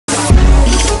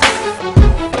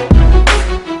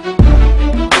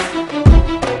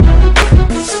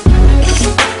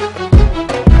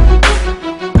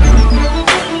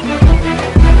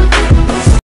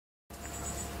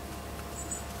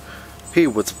Hey,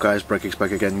 what's up guys, BrightKicks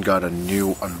back again. Got a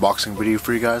new unboxing video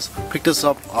for you guys. Picked this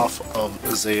up off of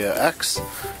Isaiah X.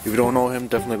 If you don't know him,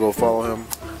 definitely go follow him.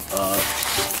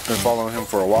 Been following him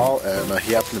for a while, and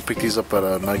he happened to pick these up at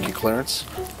a Nike clearance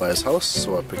by his house,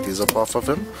 so I picked these up off of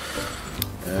him.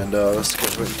 And let's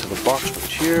get right into the box right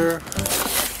here.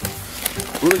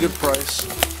 Really good price.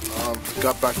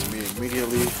 Got back to me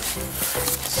immediately.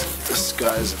 This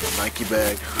guy's in a Nike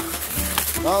bag.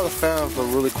 Not a fan of the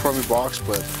really crummy box,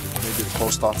 but maybe the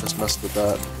post office messed with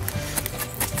that.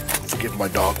 Forgive my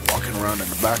dog walking around in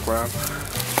the background.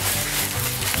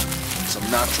 Some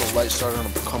natural light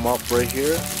starting to come up right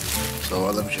here. So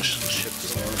let me just shift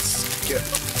this on. Let's get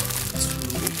to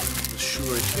the shoe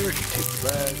right here. Take the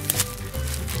bag.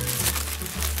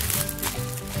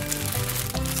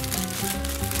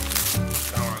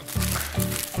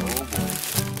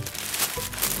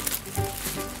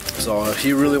 So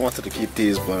he really wanted to keep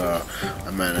these, but I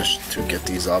managed to get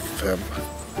these off of him.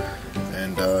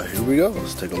 And here we go.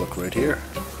 Let's take a look right here.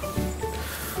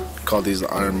 Call these the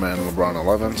Iron Man LeBron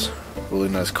 11s. Really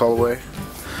nice colorway.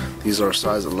 These are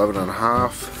size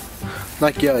 11.5.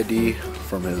 Nike ID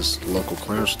from his local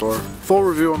clearance store. Full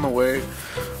review on the way.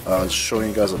 Just showing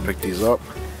you guys I picked these up.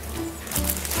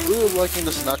 Really liking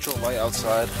this natural light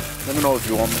outside. Let me know if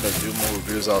you want me to do more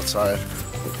reviews outside.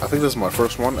 I think this is my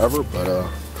first one ever, but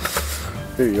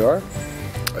here you are,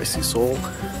 Icy Soul.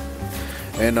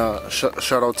 And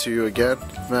shout out to you again,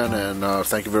 man, and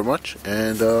thank you very much.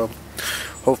 And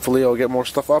hopefully I'll get more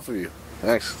stuff off of you.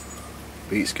 Thanks.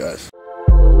 Peace, guys.